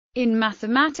In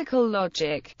mathematical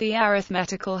logic, the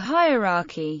arithmetical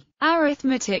hierarchy,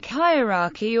 arithmetic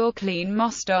hierarchy or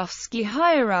Kleene-Mostowski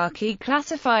hierarchy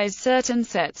classifies certain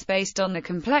sets based on the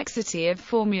complexity of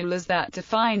formulas that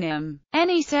define them.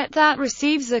 Any set that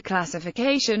receives a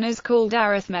classification is called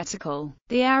arithmetical.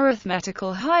 The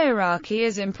arithmetical hierarchy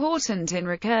is important in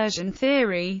recursion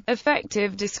theory,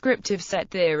 effective descriptive set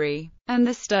theory, and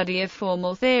the study of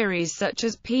formal theories such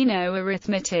as Peano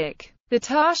arithmetic. The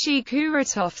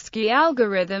Tarski-Kuratowski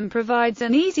algorithm provides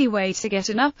an easy way to get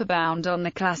an upper bound on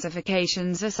the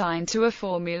classifications assigned to a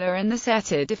formula in the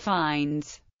set it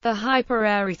defines. The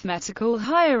hyperarithmetical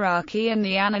hierarchy and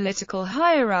the analytical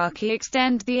hierarchy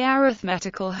extend the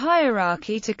arithmetical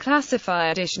hierarchy to classify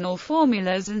additional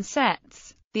formulas and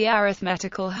sets. The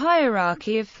arithmetical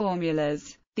hierarchy of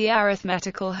formulas. The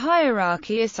arithmetical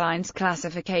hierarchy assigns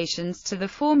classifications to the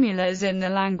formulas in the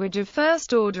language of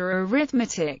first-order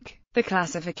arithmetic. The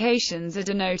classifications are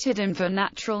denoted in for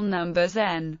natural numbers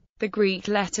n. The Greek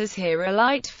letters here are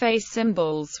light face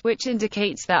symbols, which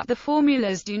indicates that the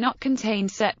formulas do not contain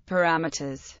set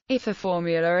parameters. If a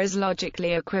formula is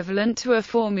logically equivalent to a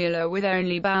formula with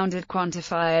only bounded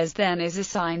quantifiers, then is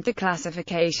assigned the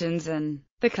classifications n.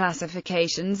 The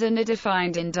classifications n are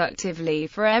defined inductively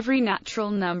for every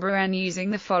natural number n using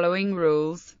the following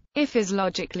rules. If is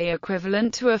logically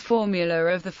equivalent to a formula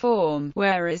of the form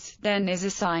whereas, then is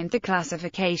assigned the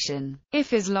classification.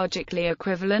 If is logically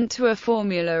equivalent to a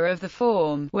formula of the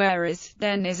form whereas,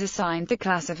 then is assigned the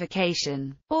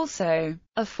classification. Also,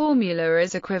 a formula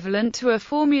is equivalent to a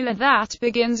formula that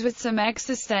begins with some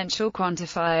existential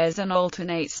quantifiers and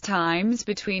alternates times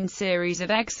between series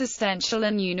of existential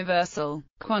and universal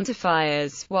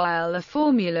quantifiers, while a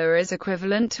formula is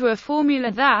equivalent to a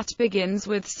formula that begins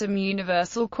with some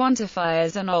universal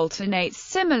quantifiers and alternates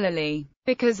similarly.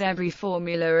 Because every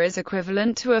formula is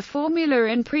equivalent to a formula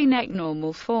in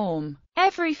pre-normal form,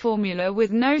 every formula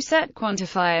with no set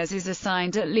quantifiers is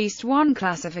assigned at least one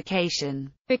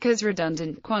classification. Because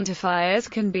redundant quantifiers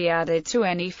can be added to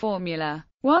any formula,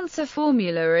 once a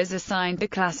formula is assigned the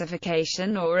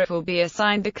classification, or it will be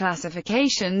assigned the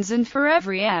classifications, and for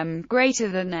every m greater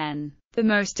than n. The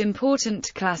most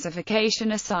important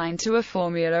classification assigned to a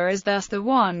formula is thus the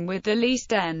one with the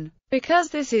least n, because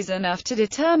this is enough to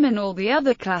determine all the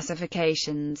other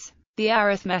classifications. The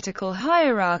arithmetical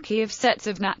hierarchy of sets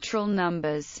of natural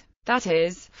numbers, that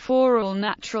is, for all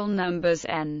natural numbers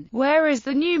n, where is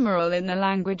the numeral in the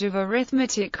language of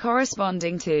arithmetic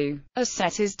corresponding to a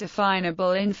set is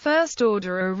definable in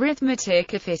first-order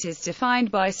arithmetic if it is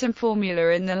defined by some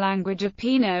formula in the language of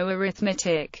Peano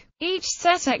arithmetic. Each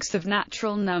set x of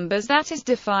natural numbers that is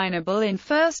definable in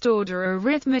first-order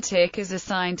arithmetic is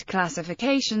assigned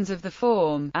classifications of the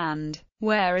form and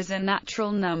where is a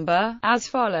natural number, as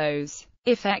follows.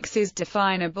 If x is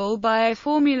definable by a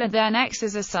formula, then x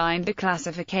is assigned the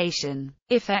classification.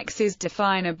 If x is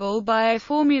definable by a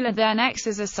formula, then x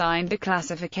is assigned the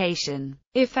classification.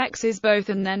 If x is both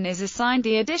and, then is assigned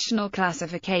the additional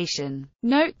classification.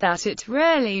 Note that it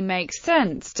rarely makes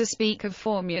sense to speak of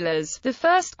formulas. The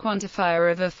first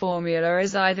quantifier of a formula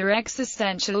is either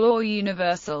existential or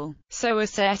universal, so a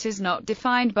set is not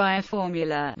defined by a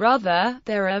formula. Rather,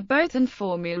 there are both and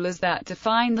formulas that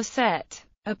define the set.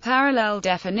 A parallel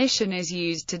definition is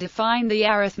used to define the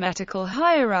arithmetical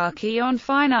hierarchy on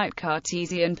finite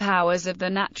Cartesian powers of the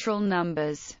natural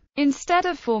numbers. Instead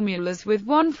of formulas with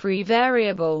one free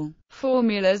variable,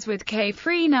 formulas with k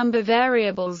free number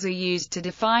variables are used to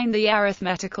define the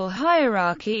arithmetical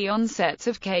hierarchy on sets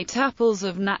of k tuples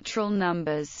of natural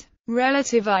numbers.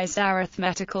 Relativized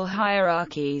arithmetical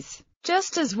hierarchies.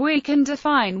 Just as we can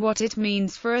define what it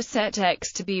means for a set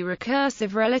x to be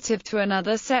recursive relative to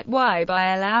another set y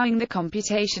by allowing the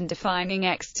computation defining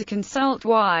x to consult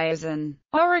y as an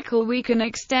oracle, we can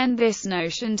extend this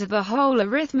notion to the whole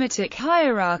arithmetic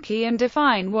hierarchy and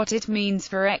define what it means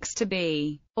for x to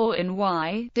be, or in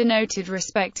y, denoted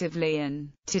respectively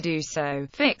and, to do so,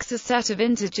 fix a set of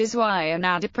integers y and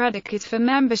add a predicate for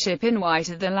membership in y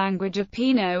to the language of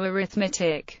Peano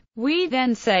arithmetic. We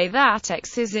then say that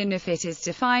x is in if it is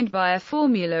defined by a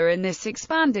formula in this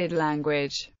expanded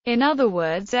language. In other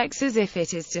words, x is if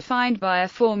it is defined by a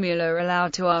formula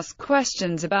allowed to ask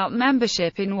questions about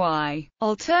membership in y.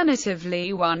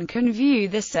 Alternatively, one can view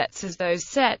the sets as those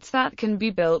sets that can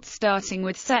be built starting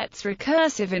with sets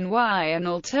recursive in y and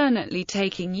alternately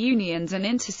taking unions and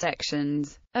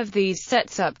intersections of these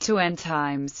sets up to n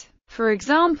times. For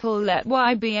example, let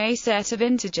y be a set of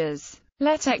integers.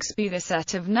 Let x be the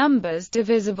set of numbers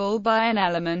divisible by an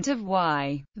element of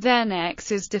y. Then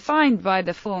x is defined by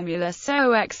the formula,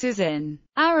 so x is in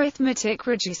arithmetic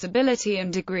reducibility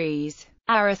and degrees.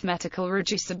 Arithmetical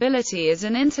reducibility is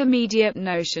an intermediate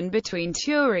notion between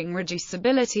Turing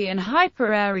reducibility and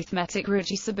hyperarithmetic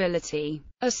reducibility.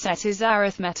 A set is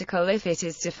arithmetical if it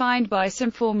is defined by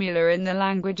some formula in the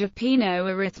language of Peano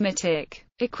arithmetic.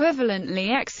 Equivalently,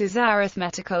 X is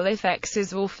arithmetical if X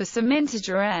is or for some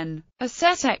integer n. A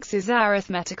set X is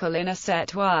arithmetical in a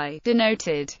set Y,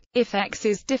 denoted if X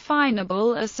is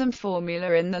definable as some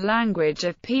formula in the language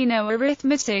of Peano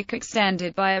arithmetic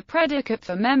extended by a predicate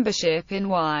for membership in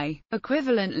Y.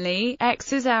 Equivalently,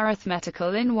 X is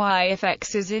arithmetical in Y if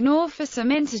X is in or for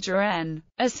some integer n.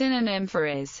 A synonym for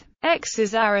is X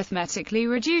is arithmetically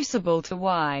reducible to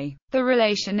Y. The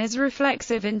relation is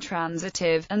reflexive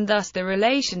intransitive, and thus the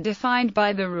relation defined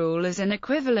by the rule is an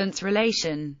equivalence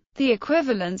relation. The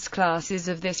equivalence classes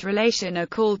of this relation are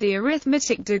called the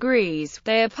arithmetic degrees.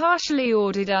 They are partially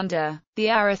ordered under the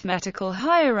arithmetical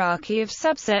hierarchy of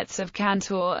subsets of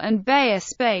Cantor and Bayer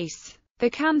space. The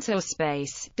Cantor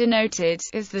space, denoted,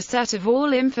 is the set of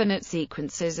all infinite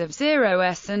sequences of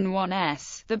 0s and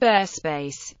 1s. The Bayer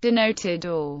space, denoted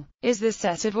or, is the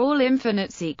set of all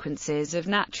infinite sequences of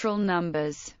natural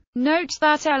numbers. Note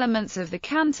that elements of the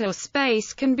Cantor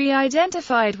space can be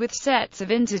identified with sets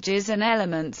of integers and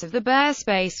elements of the Bayer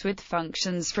space with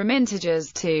functions from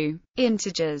integers to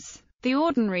integers. The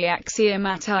ordinary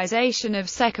axiomatization of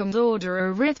second-order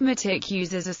arithmetic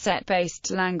uses a set-based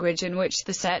language in which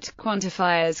the set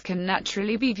quantifiers can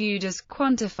naturally be viewed as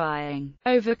quantifying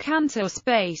over Cantor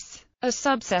space. A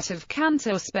subset of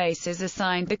Cantor space is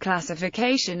assigned the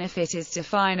classification if it is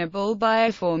definable by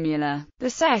a formula.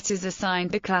 The set is assigned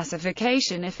the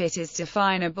classification if it is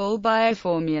definable by a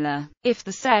formula. If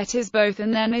the set is both,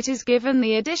 and then it is given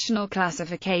the additional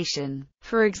classification.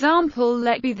 For example,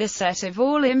 let be the set of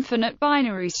all infinite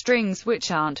binary strings which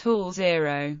aren't all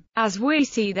 0. As we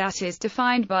see, that is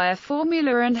defined by a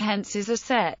formula and hence is a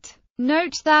set.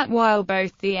 Note that while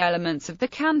both the elements of the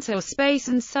Cantor space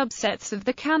and subsets of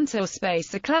the Cantor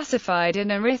space are classified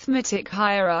in arithmetic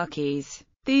hierarchies,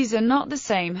 these are not the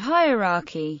same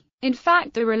hierarchy. In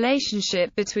fact, the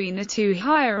relationship between the two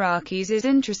hierarchies is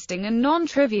interesting and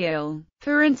non-trivial.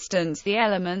 For instance, the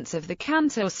elements of the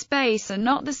Cantor space are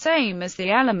not the same as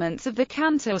the elements of the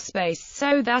Cantor space,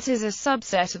 so that is a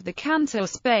subset of the Cantor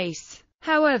space.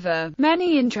 However,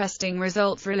 many interesting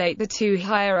results relate the two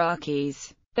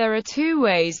hierarchies. There are two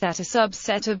ways that a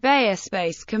subset of Bayer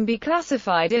space can be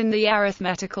classified in the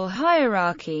arithmetical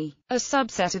hierarchy. A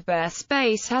subset of Bayer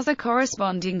space has a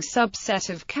corresponding subset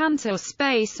of Cantor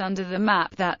space under the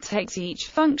map that takes each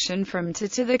function from to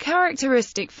the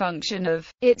characteristic function of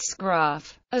its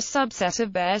graph. A subset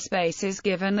of Bayer space is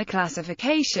given the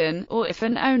classification, or if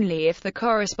and only if the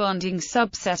corresponding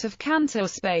subset of Cantor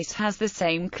space has the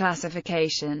same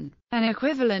classification. An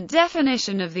equivalent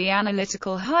definition of the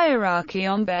analytical hierarchy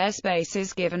on Bayer space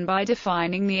is given by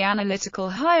defining the analytical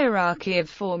hierarchy of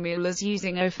formulas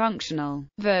using a functional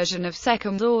version of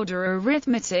second-order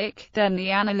arithmetic. Then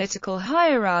the analytical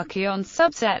hierarchy on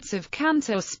subsets of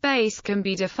Cantor space can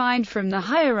be defined from the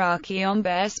hierarchy on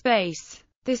Bayer space.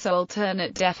 This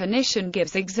alternate definition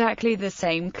gives exactly the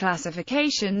same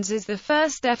classifications as the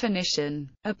first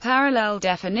definition. A parallel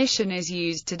definition is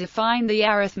used to define the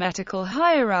arithmetical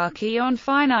hierarchy on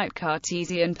finite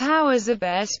Cartesian powers of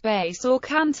Bayer space or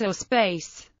Cantor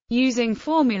space, using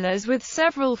formulas with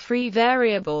several free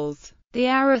variables. The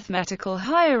arithmetical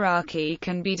hierarchy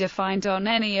can be defined on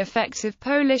any effective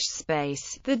Polish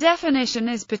space. The definition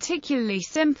is particularly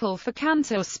simple for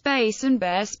Cantor space and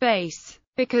Bayer space,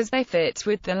 because they fit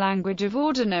with the language of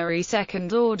ordinary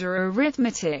second-order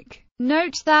arithmetic.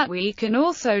 Note that we can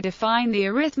also define the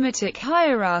arithmetic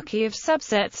hierarchy of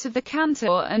subsets of the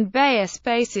Cantor and Bayer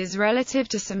spaces relative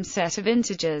to some set of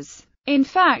integers. In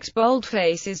fact,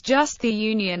 boldface is just the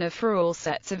union of for all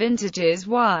sets of integers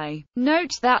y.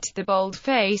 Note that the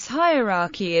boldface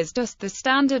hierarchy is just the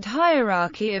standard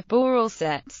hierarchy of Borel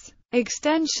sets,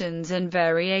 extensions and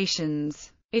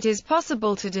variations. It is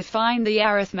possible to define the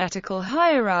arithmetical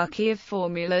hierarchy of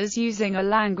formulas using a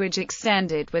language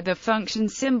extended with a function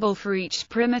symbol for each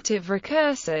primitive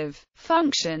recursive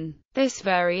function. This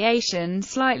variation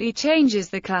slightly changes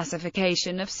the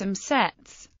classification of some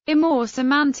sets. A more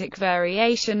semantic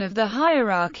variation of the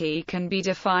hierarchy can be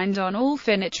defined on all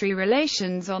finitary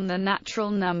relations on the natural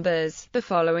numbers. The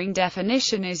following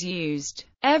definition is used.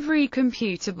 Every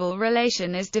computable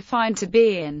relation is defined to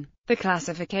be in the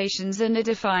classifications and are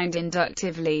defined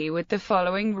inductively with the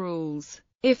following rules.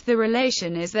 If the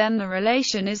relation is, then the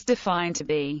relation is defined to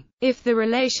be. If the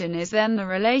relation is, then the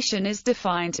relation is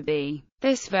defined to be.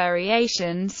 This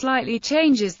variation slightly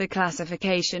changes the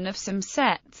classification of some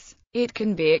sets. It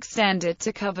can be extended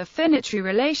to cover finitary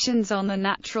relations on the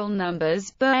natural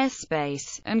numbers, Baire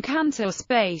space, and Cantor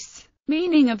space.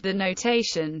 Meaning of the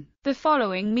notation. The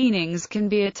following meanings can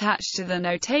be attached to the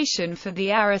notation for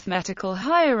the arithmetical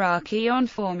hierarchy on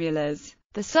formulas.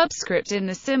 The subscript in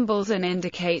the symbols and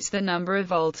indicates the number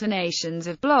of alternations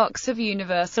of blocks of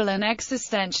universal and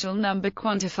existential number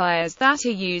quantifiers that are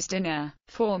used in a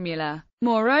formula.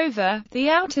 Moreover, the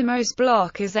outermost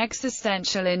block is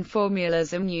existential in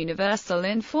formulas and universal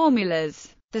in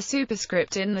formulas. The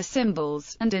superscript in the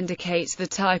symbols, and indicates the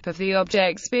type of the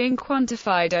objects being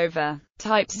quantified over.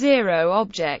 Type 0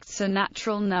 objects are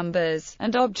natural numbers,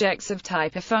 and objects of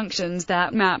type are functions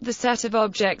that map the set of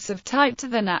objects of type to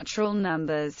the natural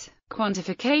numbers.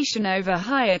 Quantification over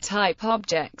higher type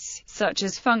objects, such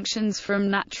as functions from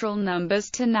natural numbers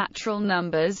to natural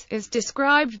numbers, is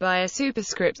described by a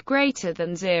superscript greater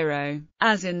than 0,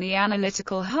 as in the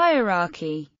analytical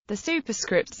hierarchy. The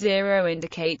superscript 0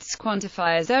 indicates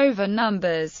quantifiers over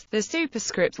numbers. The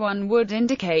superscript 1 would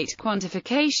indicate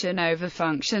quantification over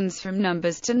functions from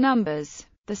numbers to numbers.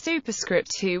 The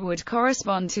superscript 2 would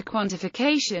correspond to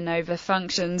quantification over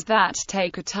functions that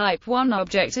take a type 1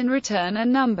 object and return a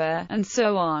number, and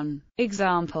so on.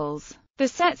 Examples. The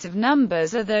sets of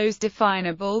numbers are those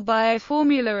definable by a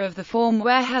formula of the form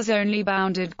where has only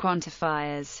bounded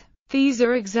quantifiers. These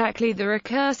are exactly the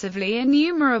recursively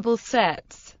enumerable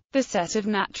sets. The set of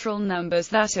natural numbers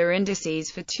that are indices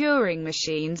for Turing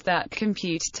machines that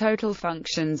compute total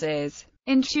functions is,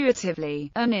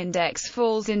 intuitively, an index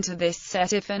falls into this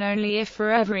set if and only if for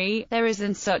every there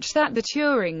isn't such that the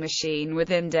Turing machine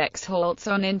with index halts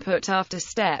on input after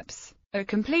steps. A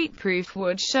complete proof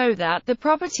would show that the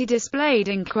property displayed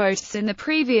in quotes in the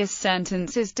previous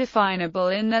sentence is definable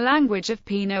in the language of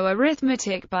Pinot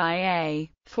arithmetic by a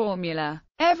formula.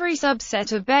 Every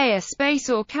subset of Baire space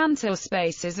or Cantor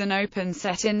space is an open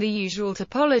set in the usual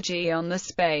topology on the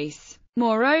space.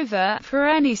 Moreover, for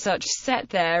any such set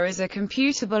there is a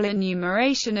computable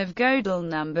enumeration of Gödel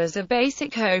numbers of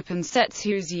basic open sets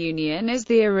whose union is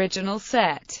the original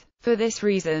set. For this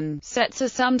reason, sets are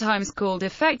sometimes called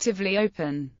effectively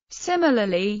open.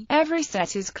 Similarly, every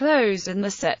set is closed and the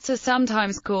sets are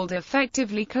sometimes called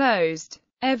effectively closed.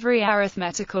 Every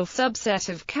arithmetical subset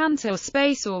of Cantor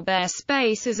space or Baire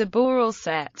space is a Borel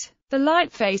set. The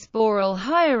lightface Borel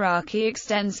hierarchy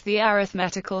extends the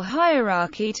arithmetical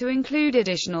hierarchy to include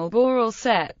additional Borel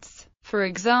sets. For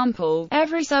example,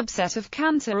 every subset of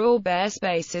Cantor or Baire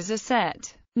space is a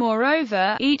set.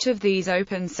 Moreover, each of these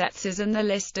open sets is and the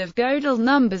list of Gödel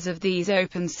numbers of these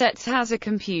open sets has a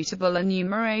computable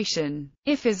enumeration.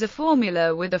 If is a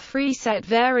formula with a free set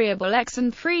variable x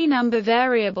and free number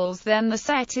variables, then the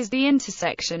set is the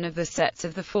intersection of the sets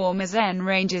of the form as n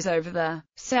ranges over the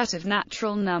set of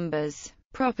natural numbers.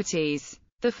 Properties.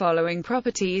 The following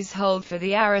properties hold for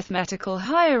the arithmetical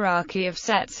hierarchy of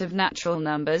sets of natural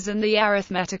numbers and the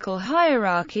arithmetical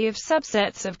hierarchy of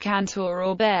subsets of Cantor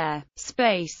or Baire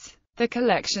space. The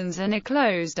collections are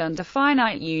closed under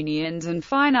finite unions and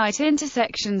finite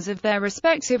intersections of their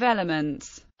respective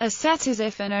elements. A set is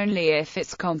if and only if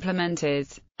its complement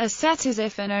is. A set is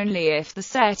if and only if the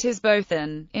set is both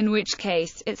an, in which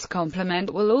case its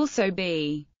complement will also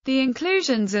be. The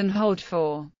inclusions and hold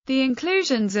for. The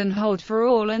inclusions and hold for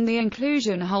all and the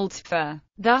inclusion holds for.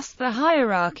 Thus the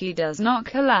hierarchy does not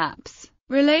collapse.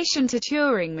 Relation to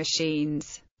Turing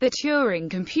machines. The Turing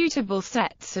computable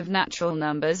sets of natural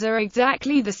numbers are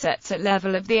exactly the sets at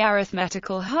level of the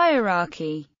arithmetical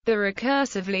hierarchy. The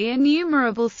recursively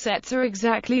enumerable sets are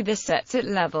exactly the sets at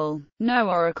level. No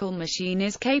oracle machine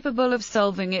is capable of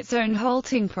solving its own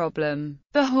halting problem.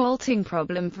 The halting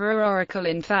problem for an oracle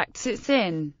in fact sits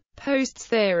in. Post's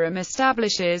theorem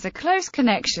establishes a close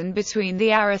connection between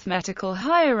the arithmetical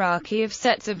hierarchy of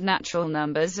sets of natural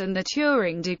numbers and the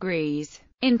Turing degrees.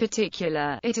 In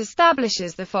particular, it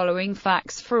establishes the following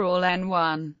facts for all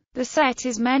n1. The set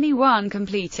is many 1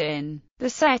 complete in. The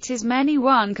set is many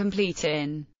 1 complete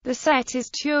in. The set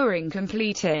is Turing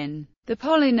complete in. The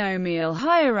polynomial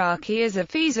hierarchy is a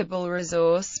feasible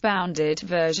resource-bounded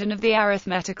version of the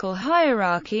arithmetical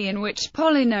hierarchy in which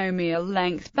polynomial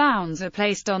length bounds are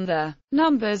placed on the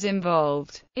numbers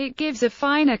involved. It gives a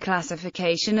finer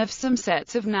classification of some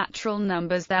sets of natural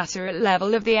numbers that are at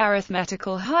level of the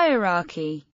arithmetical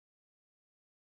hierarchy.